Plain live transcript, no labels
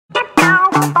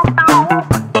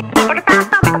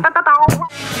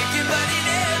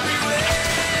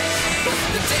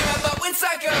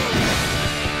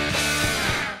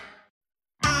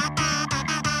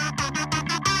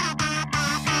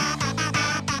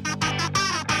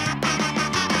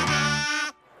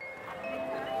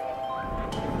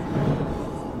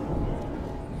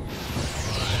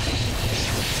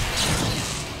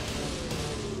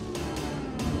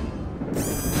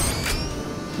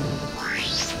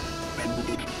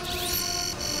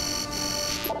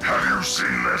you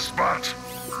seen this butt?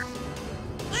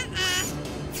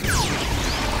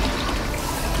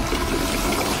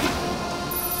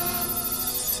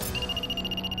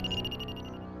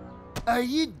 Are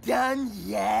you done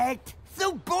yet?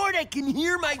 So bored I can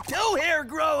hear my toe hair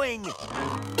growing!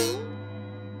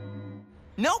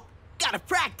 Nope, gotta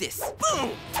practice.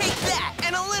 Boom, take that,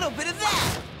 and a little bit of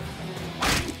that.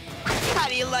 How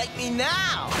do you like me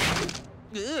now?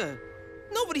 Ugh.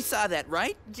 Nobody saw that,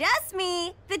 right? Just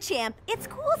me, the champ. It's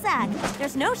cool, Zack.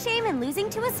 There's no shame in losing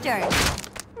to a sturge.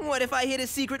 What if I hid a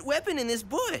secret weapon in this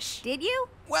bush? Did you?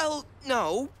 Well,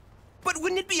 no. But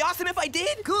wouldn't it be awesome if I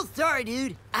did? Cool story,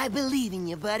 dude. I believe in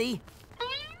you, buddy.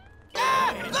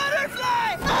 Ah!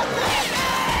 Butterfly!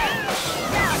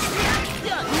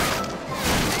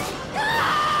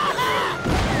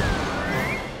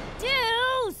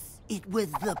 Deuce! It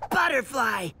was the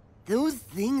butterfly. Those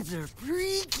things are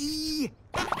freaky.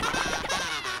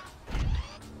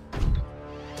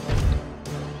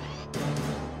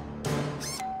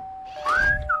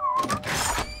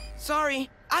 Sorry,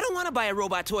 I don't want to buy a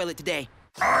robot toilet today.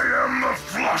 I am the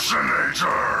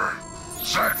Flushinator!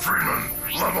 Zack Freeman,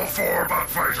 level 4 butt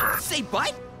fighter. Say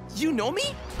butt? You know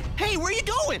me? Hey, where you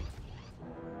going?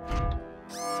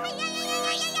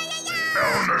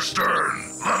 Eleanor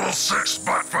Stern, level 6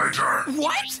 butt fighter.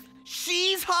 What?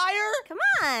 She's higher? Come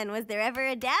on, was there ever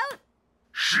a doubt?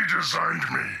 She designed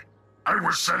me. I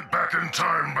was sent back in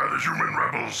time by the human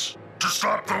rebels to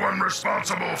stop the one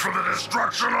responsible for the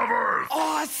destruction of Earth.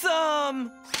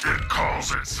 Awesome! It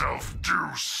calls itself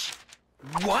Deuce.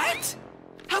 What?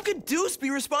 How could Deuce be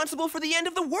responsible for the end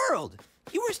of the world?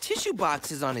 He wears tissue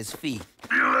boxes on his feet.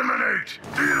 Eliminate!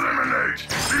 Eliminate!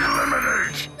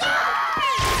 Eliminate!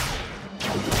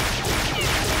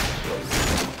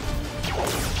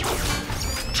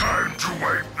 Time to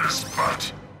wipe this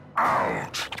butt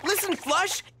out. Listen,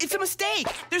 Flush, it's a mistake.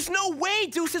 There's no way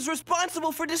Deuce is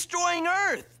responsible for destroying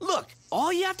Earth. Look,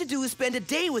 all you have to do is spend a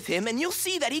day with him and you'll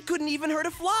see that he couldn't even hurt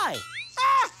a fly.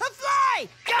 Ah! A fly!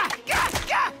 Gah! Gah!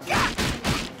 Gah! Gah!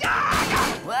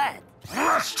 Gah! What?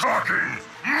 Less talking,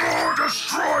 more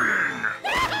destroying.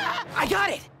 I got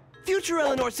it. Future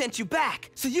Eleanor sent you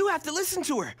back, so you have to listen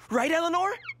to her. Right,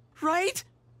 Eleanor? Right?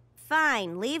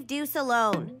 Fine, leave Deuce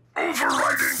alone.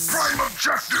 Overriding prime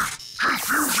objective.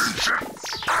 Confusion chip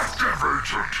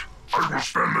activated. I will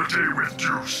spend the day with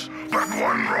Deuce, but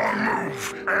one wrong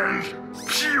move, and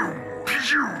pew,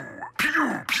 pew,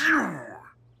 pew, pew.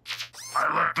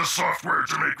 I lack the software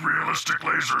to make realistic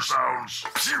laser sounds.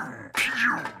 Pew,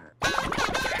 pew.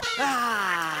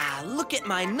 Ah, look at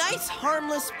my nice,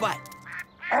 harmless butt.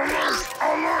 Alert!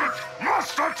 Alert!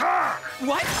 Must attack!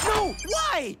 What? No,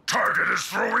 why? Target is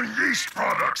throwing yeast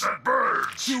products at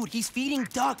birds. Dude, he's feeding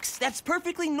ducks. That's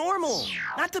perfectly normal.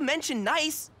 Not to mention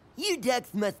nice. You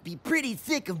ducks must be pretty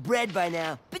sick of bread by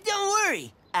now. But don't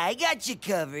worry, I got you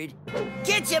covered.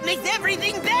 Ketchup makes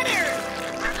everything better!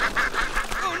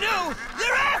 Oh no,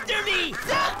 they're after me!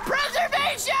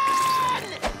 Self-preservation!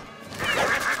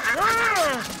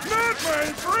 Ah, not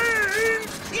my friend!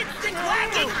 It's the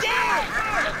quacking death!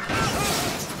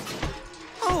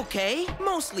 Okay,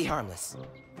 mostly harmless.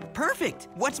 Perfect.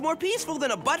 What's more peaceful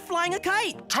than a butt flying a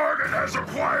kite? Target has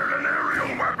acquired an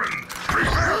aerial weapon.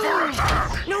 Prepare for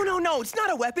attack! No, it's not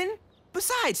a weapon.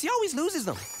 Besides, he always loses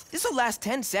them. This'll last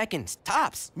 10 seconds,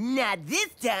 tops. Not this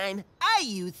time. I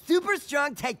use super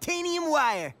strong titanium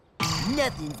wire.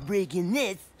 Nothing's breaking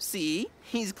this. See?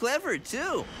 He's clever,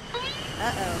 too.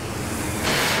 Uh-oh.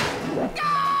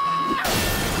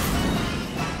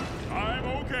 I'm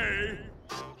okay.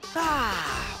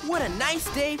 Ah, what a nice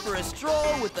day for a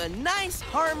stroll with a nice,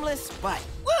 harmless butt.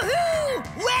 Woohoo!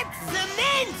 Wet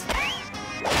cement!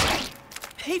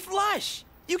 Hey, Flush,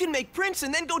 you can make prints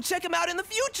and then go check them out in the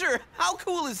future. How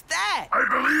cool is that? I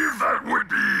believe that would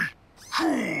be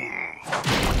cool.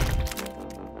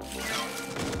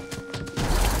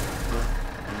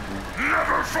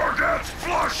 Never forget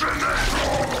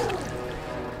Flushinator!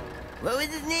 What was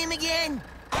his name again?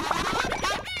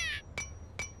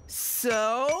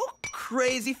 So,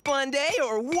 crazy fun day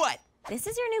or what? This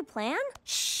is your new plan?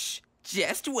 Shh,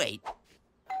 just wait.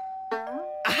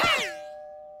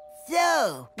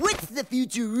 So, what's the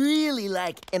future really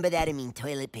like? And by that I mean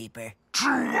toilet paper.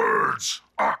 2 words,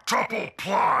 octuple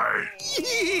ply.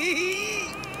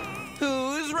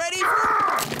 Who's ready for...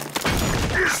 Ah!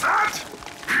 Is that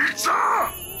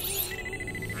pizza?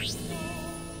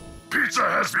 Pizza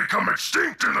has become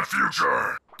extinct in the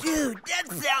future. Dude, that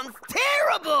sounds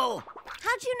terrible!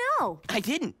 How'd you know? I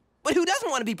didn't. But who doesn't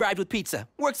want to be bribed with pizza?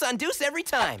 Works on Deuce every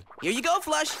time. Here you go,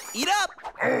 Flush. Eat up.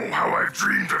 Oh, how I've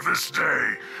dreamed of this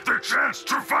day. The chance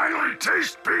to finally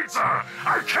taste pizza.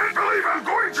 I can't believe I'm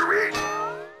going to eat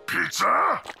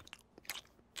pizza.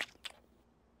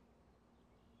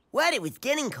 What? It was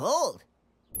getting cold.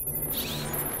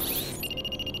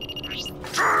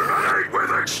 Terminate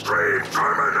with extreme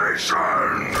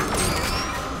termination.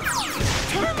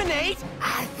 Terminate?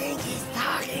 I think he's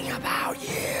talking about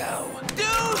you.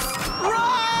 Deuce,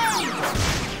 run!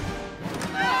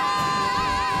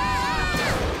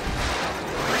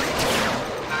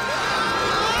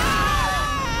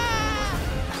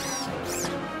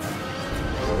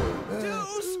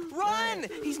 Deuce, run!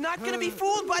 He's not gonna be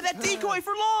fooled by that decoy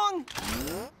for long.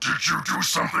 Did you do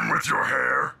something with your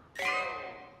hair?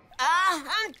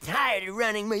 I'm tired of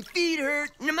running. My feet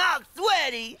hurt and I'm all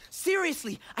sweaty.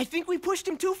 Seriously, I think we pushed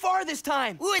him too far this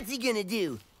time. What's he gonna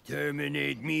do?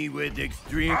 Terminate me with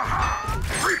extreme...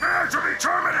 Prepare to be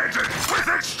terminated with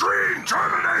extreme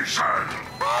termination!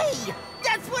 Hey!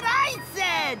 That's what I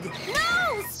said!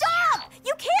 No, stop!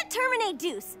 You can't terminate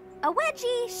Deuce. A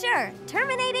wedgie, sure.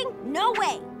 Terminating, no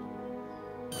way.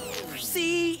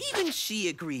 See, even she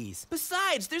agrees.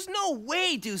 Besides, there's no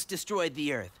way Deuce destroyed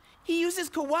the Earth. He uses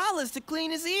koalas to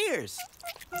clean his ears.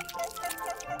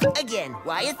 Again,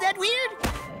 why is that weird?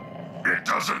 It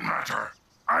doesn't matter.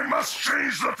 I must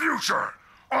change the future.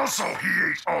 Also, he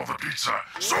ate all the pizza,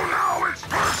 so now it's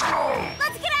personal!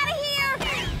 Let's get out of here!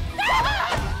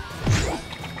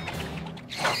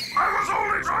 I was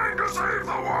only trying to save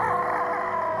the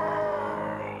world!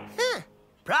 Huh.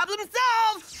 Problem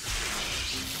solved!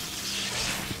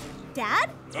 Dad?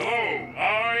 Hello,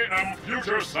 I am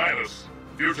Future Silas.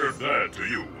 Future Dad to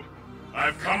you.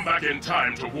 I've come back in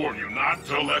time to warn you not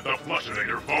to let the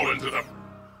Flushinator fall into the...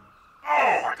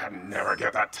 Oh, I can never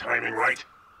get that timing right.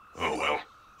 Oh well.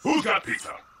 Who's got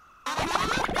pizza?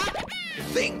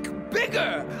 Think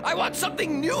bigger! I want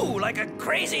something new, like a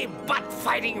crazy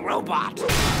butt-fighting robot.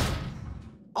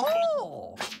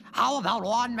 Oh! How about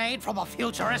one made from a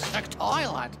futuristic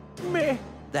toilet? Meh.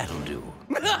 That'll do.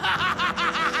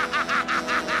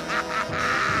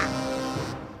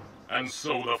 And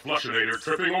so the Flushinator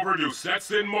tripping over you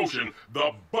sets in motion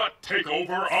the butt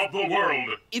takeover of the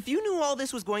world. If you knew all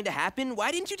this was going to happen, why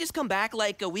didn't you just come back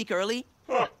like a week early?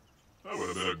 Huh. That would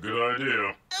have been a good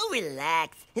idea. Oh,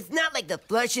 relax. It's not like the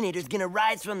Flushinator's gonna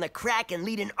rise from the crack and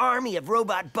lead an army of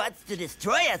robot butts to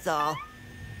destroy us all.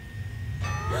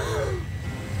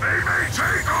 They may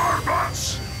take our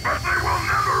butts, but they will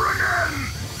never again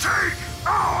take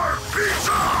our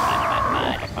pizza!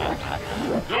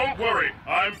 Don't worry,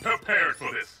 I'm prepared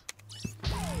for this.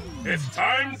 It's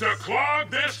time to clog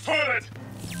this toilet!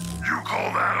 You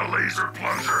call that a laser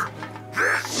plunger?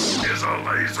 This is a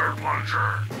laser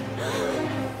plunger!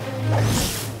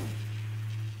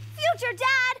 Future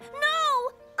Dad,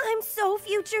 no! I'm so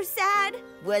future sad.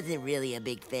 Wasn't really a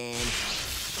big fan.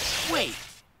 Wait,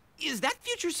 is that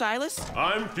Future Silas?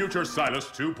 I'm Future Silas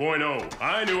 2.0.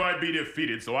 I knew I'd be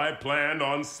defeated, so I planned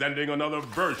on sending another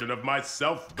version of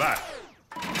myself back.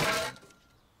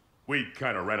 We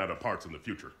kind of ran out of parts in the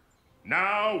future.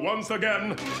 Now, once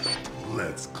again,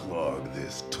 let's clog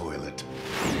this toilet.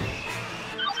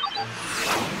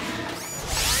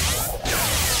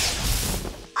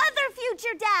 Other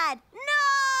future Dad,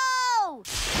 no!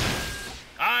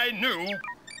 I knew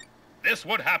this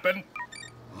would happen.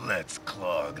 Let's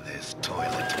clog this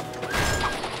toilet.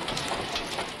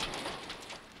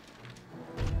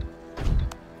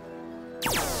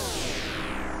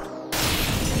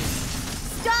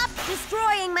 Stop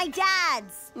destroying my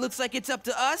dads! Looks like it's up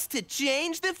to us to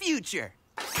change the future.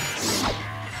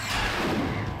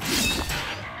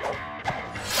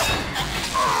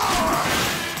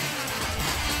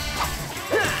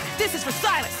 This is for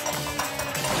Silas!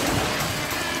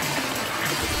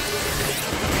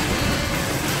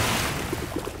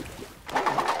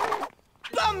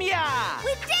 Bumya!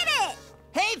 We did it!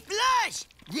 Hey, Flush!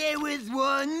 There was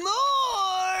one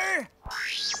more!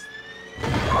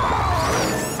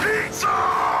 Pizza!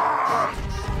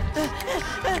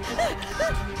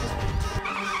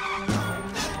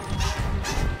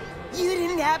 You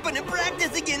didn't happen to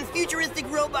practice against futuristic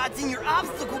robots in your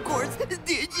obstacle course,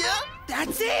 did ya?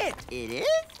 That's it! It is?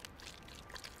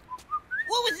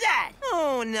 What was that?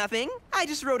 Oh, nothing. I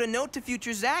just wrote a note to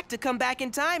future Zack to come back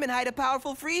in time and hide a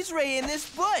powerful freeze ray in this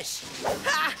bush.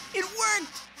 Ha! It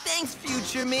worked! Thanks,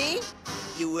 future me.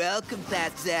 You're welcome,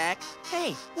 past Zack.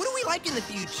 Hey, what do we like in the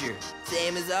future?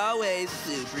 Same as always,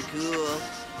 super cool.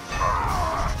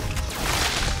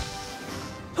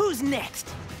 Who's next?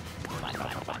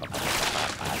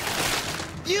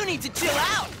 You need to chill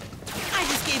out. I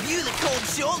just gave you the cold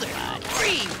shoulder.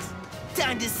 Freeze!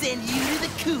 Time to send you to the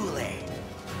cooler.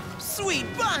 Sweet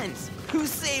buns! Who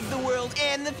saved the world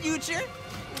and the future?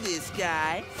 This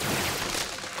guy.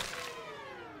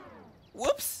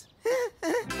 Whoops.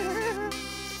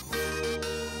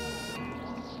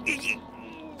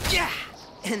 Yeah.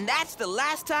 And that's the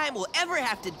last time we'll ever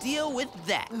have to deal with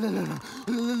that.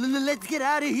 Let's get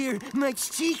out of here. My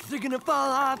cheeks are gonna fall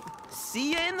off.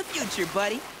 See ya in the future,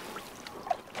 buddy.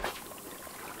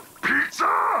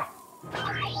 Pizza!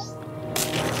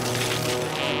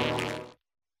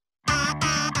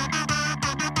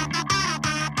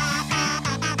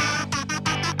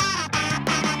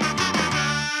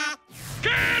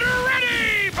 Get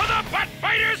ready for the Butt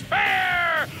Fighters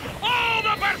Fair! All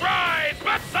the butt rides,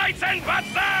 butt sights, and butt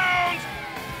sounds!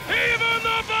 Even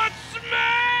the butt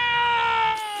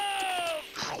smells!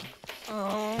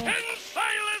 And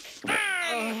Silas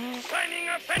stands, signing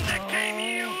authentic game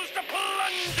used to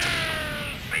plungers!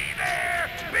 Be there!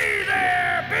 Be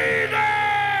there! Be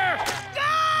there!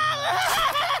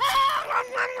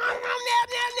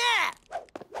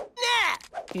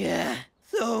 Yeah,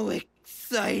 so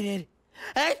excited.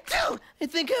 I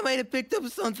think I might have picked up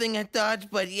something at Dodge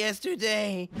Butt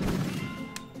yesterday.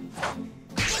 Ha!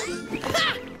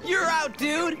 You're out,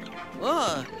 dude.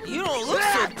 You don't look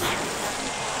so...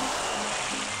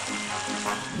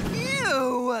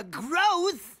 Ew,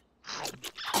 gross.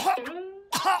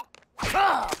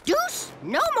 Deuce,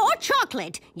 no more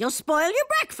chocolate. You'll spoil your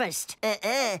breakfast.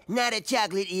 Not a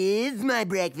chocolate is my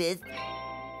breakfast.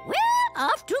 Well,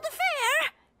 off to the fair.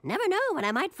 Never know when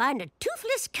I might find a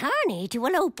toothless carny to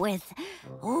elope with.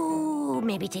 Oh,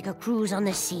 maybe take a cruise on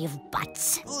the Sea of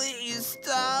Butts. Please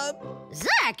stop.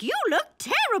 Zack, you look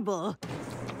terrible.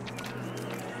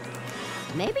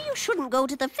 Maybe you shouldn't go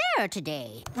to the fair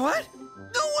today. What?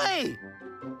 No way!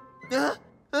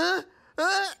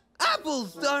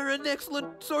 Apples are an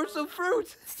excellent source of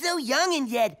fruit. So young and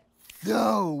yet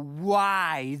so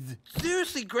wise.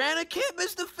 Seriously, Gran, I can't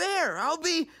miss the fair. I'll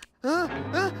be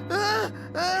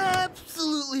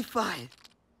absolutely fine.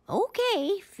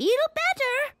 Okay, feel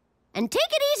better. And take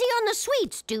it easy on the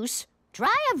sweets, Deuce.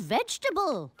 Try a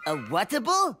vegetable. A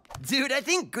whatable? Dude, I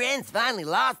think Gran's finally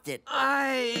lost it.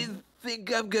 I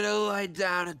think I'm gonna lie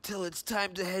down until it's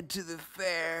time to head to the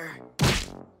fair.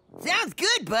 Sounds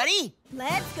good, buddy.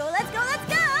 Let's go, let's go, let's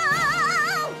go!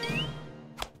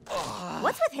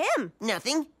 What's with him?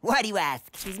 Nothing. Why do you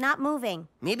ask? He's not moving.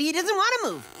 Maybe he doesn't want to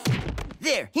move.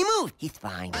 There, he moved. He's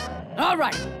fine. All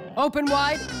right, open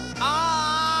wide.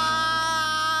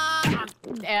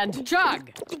 And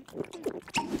chug.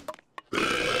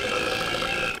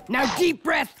 Now deep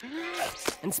breath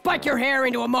and spike your hair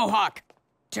into a mohawk.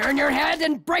 Turn your head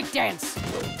and break dance.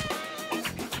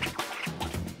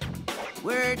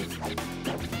 Word.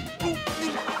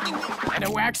 And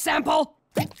a wax sample.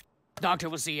 Doctor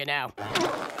will see you now.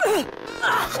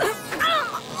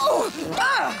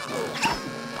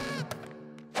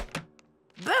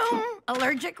 Boom,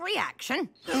 allergic reaction.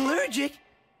 Allergic?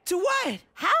 To what?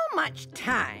 How much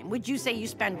time would you say you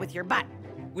spend with your butt?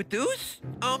 With Deuce?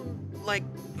 Like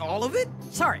all of it?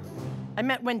 Sorry, I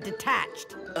meant when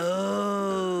detached.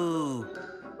 Oh.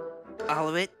 All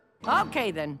of it?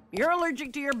 Okay then, you're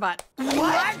allergic to your butt.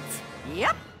 What?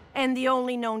 Yep, and the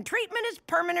only known treatment is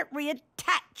permanent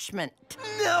reattachment.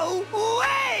 No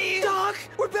way! Doc,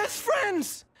 we're best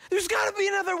friends. There's gotta be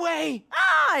another way.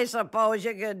 I suppose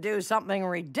you could do something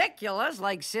ridiculous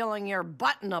like sealing your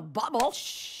butt in a bubble.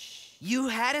 Shh. You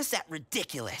had us at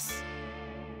ridiculous.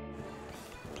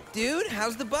 Dude,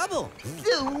 how's the bubble?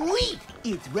 Sweet!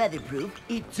 It's weatherproof,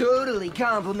 it totally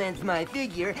complements my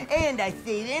figure, and I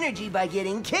save energy by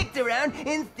getting kicked around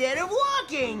instead of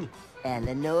walking.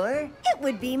 Eleanor? It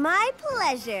would be my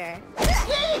pleasure.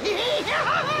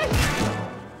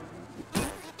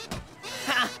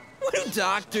 Ha! What do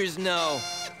doctors know?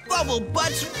 Bubble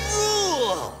butts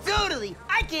rule! Totally!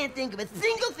 I can't think of a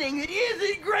single thing that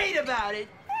isn't great about it.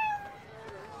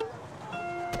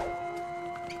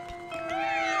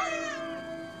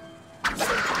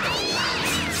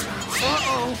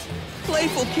 Uh-oh.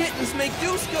 Playful kittens make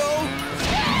Deuce go.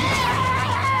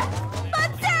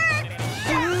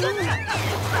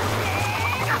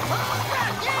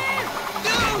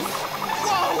 Deuce!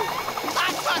 Whoa!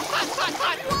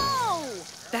 Whoa!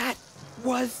 That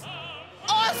was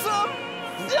awesome!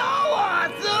 So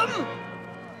awesome!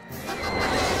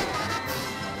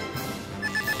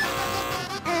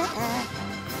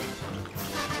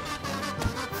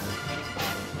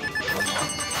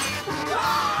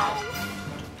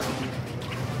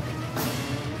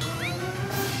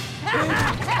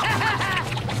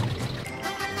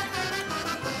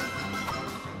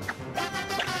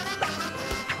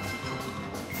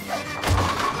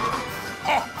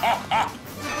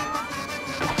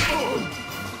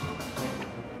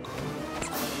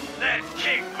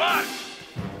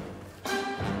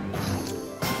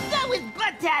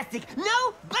 Butt-tastic!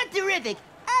 No, but terrific!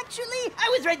 Actually, I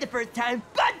was right the first time.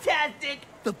 Butt-tastic!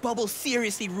 The bubble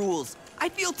seriously rules. I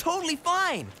feel totally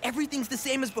fine. Everything's the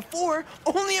same as before,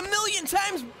 only a million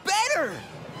times better!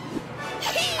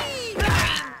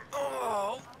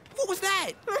 Oh, what was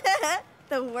that?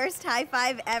 The worst high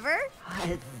five ever?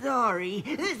 Sorry,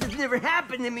 this has never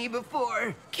happened to me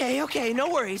before. Okay, no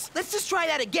worries. Let's just try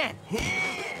that again.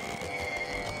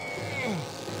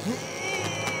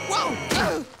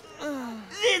 Whoa!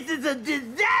 This is a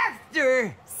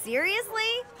disaster!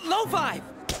 Seriously? Low five!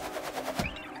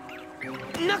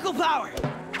 Knuckle power!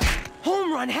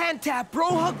 Home run, hand tap, bro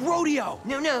hug rodeo!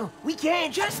 No, we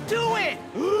can't. Just do it!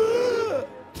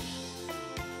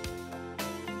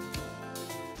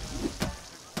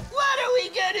 What are we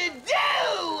gonna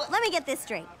do? Let me get this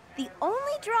straight. The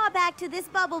only drawback to this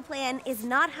bubble plan is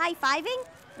not high-fiving?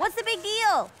 What's the big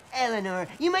deal? Eleanor,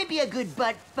 you might be a good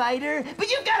butt fighter, but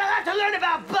you've got a lot to learn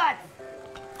about butts!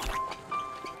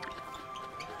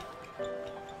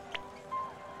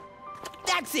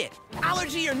 That's it!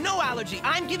 Allergy or no allergy,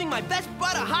 I'm giving my best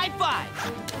butt a high five!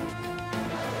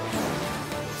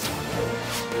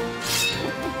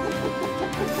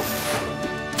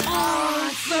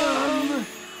 Awesome!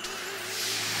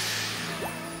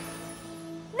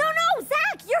 No,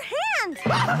 Zack, your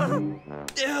hand!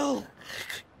 Still,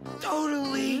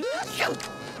 totally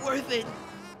worth it.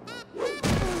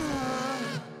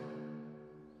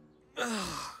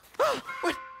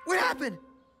 What happened?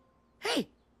 Hey,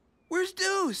 where's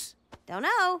Deuce? Don't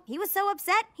know. He was so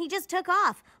upset, he just took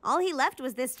off. All he left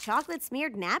was this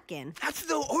chocolate-smeared napkin. That's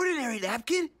no ordinary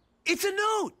napkin. It's a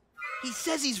note. He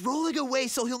says he's rolling away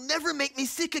so he'll never make me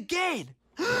sick again.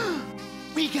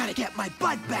 We gotta get my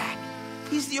butt back.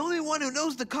 He's the only one who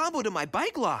knows the combo to my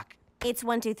bike lock. It's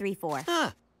 1, 2, 3, 4.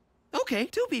 Huh. Okay,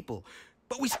 2 people.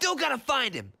 But we still gotta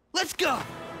find him. Let's go.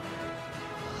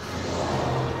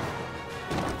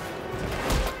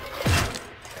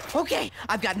 Okay,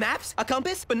 I've got maps, a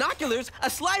compass, binoculars, a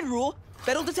slide rule,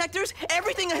 metal detectors,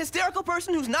 everything a hysterical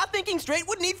person who's not thinking straight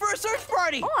would need for a search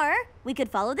party. Or we could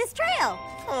follow this trail.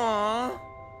 Aww.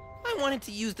 I wanted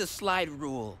to use the slide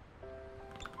rule.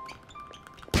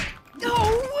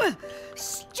 Oh!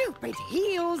 Stupid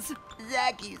heels!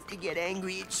 Zack used to get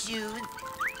angry at shoes.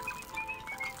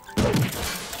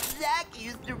 Zack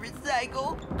used to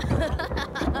recycle.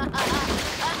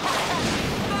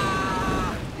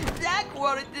 Zack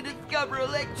wanted to discover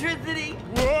electricity.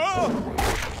 Whoa!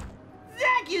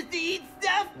 Zack used to eat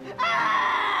stuff.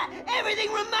 Ah! Everything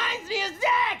reminds me of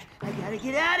Zack! I gotta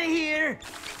get out of here.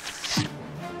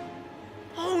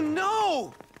 Oh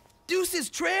no! Deuce's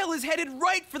trail is headed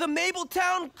right for the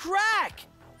Mabletown crack!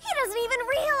 He doesn't even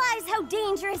realize how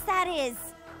dangerous that is.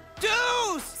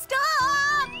 Deuce!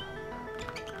 Stop!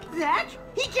 Zack,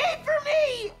 he came for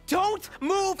me! Don't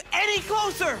move any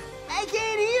closer! I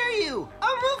can't hear you.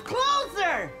 I'll move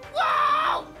closer.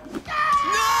 Whoa!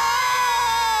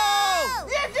 No!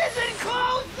 This isn't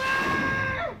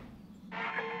closer!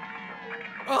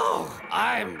 Oh,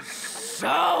 I'm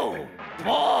so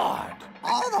bored.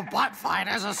 All the butt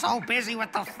fighters are so busy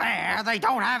with the fair, they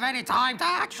don't have any time to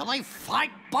actually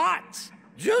fight butts.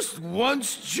 Just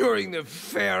once during the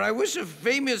fair, I wish a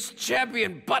famous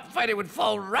champion butt fighter would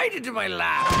fall right into my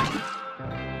lap.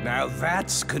 Now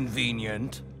that's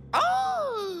convenient.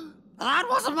 Oh, that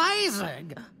was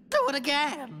amazing. Do it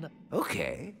again.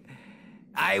 Okay.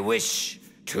 I wish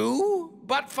 2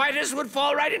 butt fighters would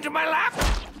fall right into my lap.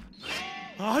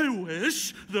 I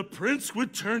wish the prince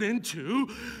would turn into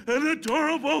an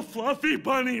adorable fluffy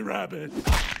bunny rabbit.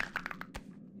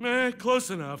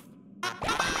 Close enough.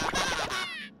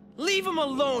 Leave him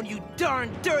alone, you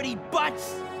darn dirty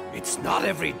butts! It's not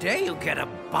every day you get a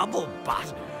bubble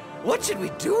butt. What should we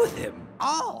do with him?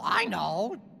 Oh, I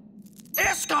know.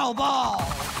 Disco ball.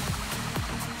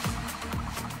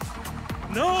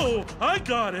 No, I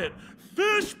got it.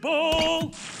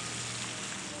 Fishbowl.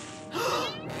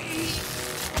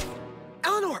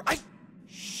 Eleanor,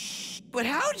 But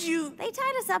how'd you... They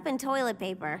tied us up in toilet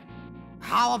paper.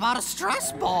 How about a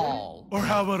stress ball? Or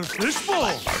how about a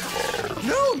fishbowl?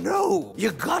 No.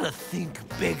 You gotta think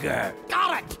bigger.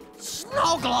 Got it.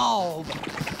 Snow globe.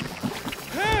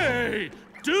 Hey,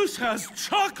 Deuce has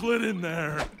chocolate in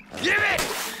there. Give it!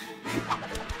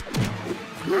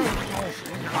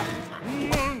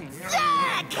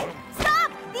 Zack!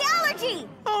 Stop! The allergy!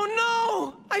 Oh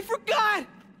no! I forgot!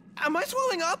 Am I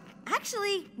swelling up?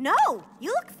 Actually, no.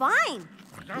 You look fine.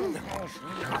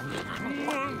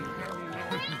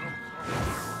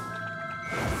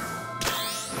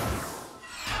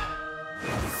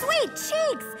 Sweet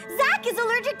cheeks! Zack is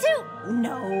allergic to...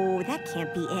 No, that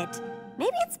can't be it.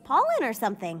 Maybe it's pollen or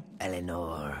something.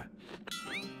 Eleanor,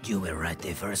 You were right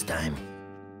the first time.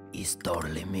 It's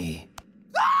totally me.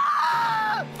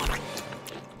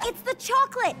 It's the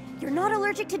chocolate! You're not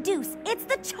allergic to Deuce. It's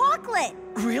the chocolate!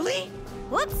 Really?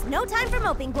 Whoops, no time for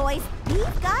moping, boys.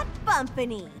 We've got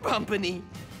Bumpany. Bumpany.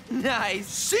 Nice.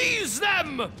 Seize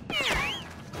them!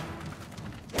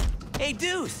 Hey,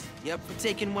 Deuce, you up for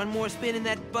taking one more spin in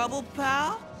that bubble,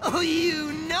 pal? Oh,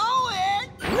 you know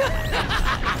it!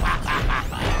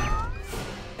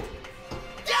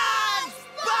 Dust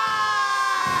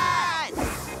Spot!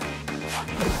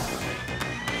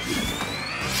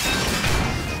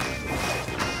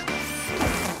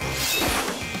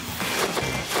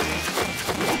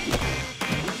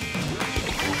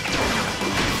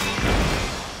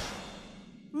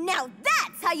 Now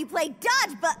that's how you play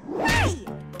dodge, but hey!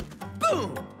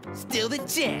 Boom! Still the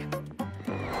champ.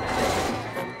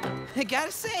 I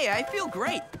gotta say, I feel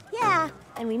great. Yeah,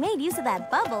 and we made use of that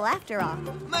bubble after all.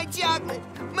 My chocolate!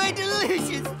 My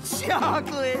delicious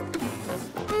chocolate!